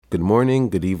Good morning,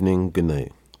 good evening, good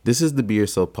night. This is the Be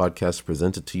Yourself podcast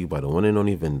presented to you by the one and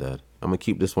only Vindad. I'm going to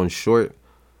keep this one short.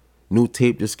 New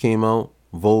tape just came out,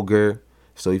 Vulgar.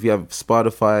 So if you have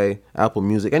Spotify, Apple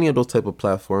Music, any of those type of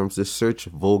platforms, just search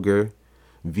Vulgar,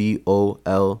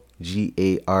 Volgar.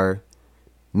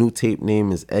 New tape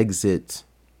name is Exit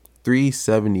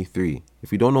 373.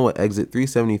 If you don't know what Exit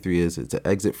 373 is, it's an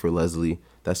exit for Leslie.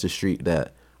 That's the street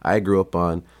that I grew up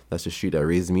on. That's the street that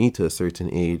raised me to a certain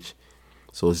age.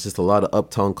 So it's just a lot of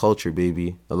uptown culture,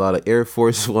 baby. A lot of Air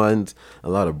Force Ones, a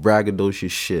lot of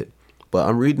braggadocious shit. But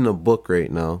I'm reading a book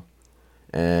right now,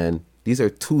 and these are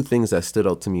two things that stood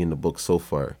out to me in the book so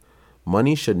far.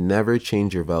 Money should never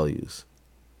change your values.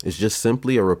 It's just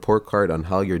simply a report card on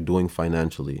how you're doing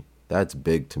financially. That's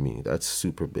big to me. That's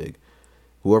super big.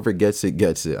 Whoever gets it,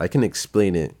 gets it. I can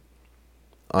explain it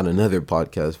on another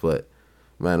podcast, but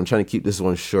man, I'm trying to keep this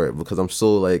one short because I'm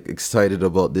so excited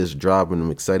about this job and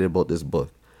I'm excited about this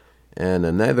book. And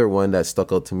another one that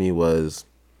stuck out to me was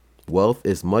wealth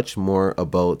is much more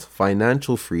about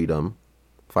financial freedom,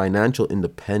 financial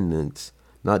independence,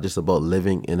 not just about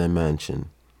living in a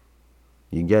mansion.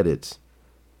 You get it?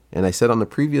 And I said on the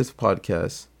previous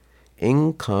podcast,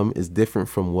 income is different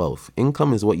from wealth.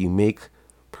 Income is what you make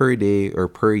per day or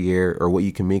per year or what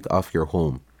you can make off your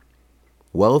home.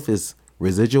 Wealth is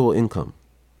residual income.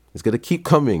 It's going to keep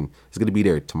coming. It's going to be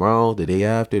there tomorrow, the day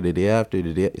after, the day after,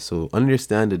 the day. So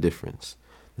understand the difference.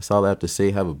 That's all I have to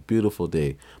say. Have a beautiful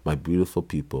day, my beautiful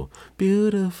people.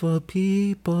 Beautiful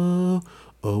people.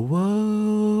 Oh,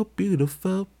 whoa,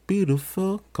 beautiful,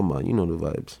 beautiful. Come on, you know the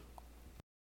vibes.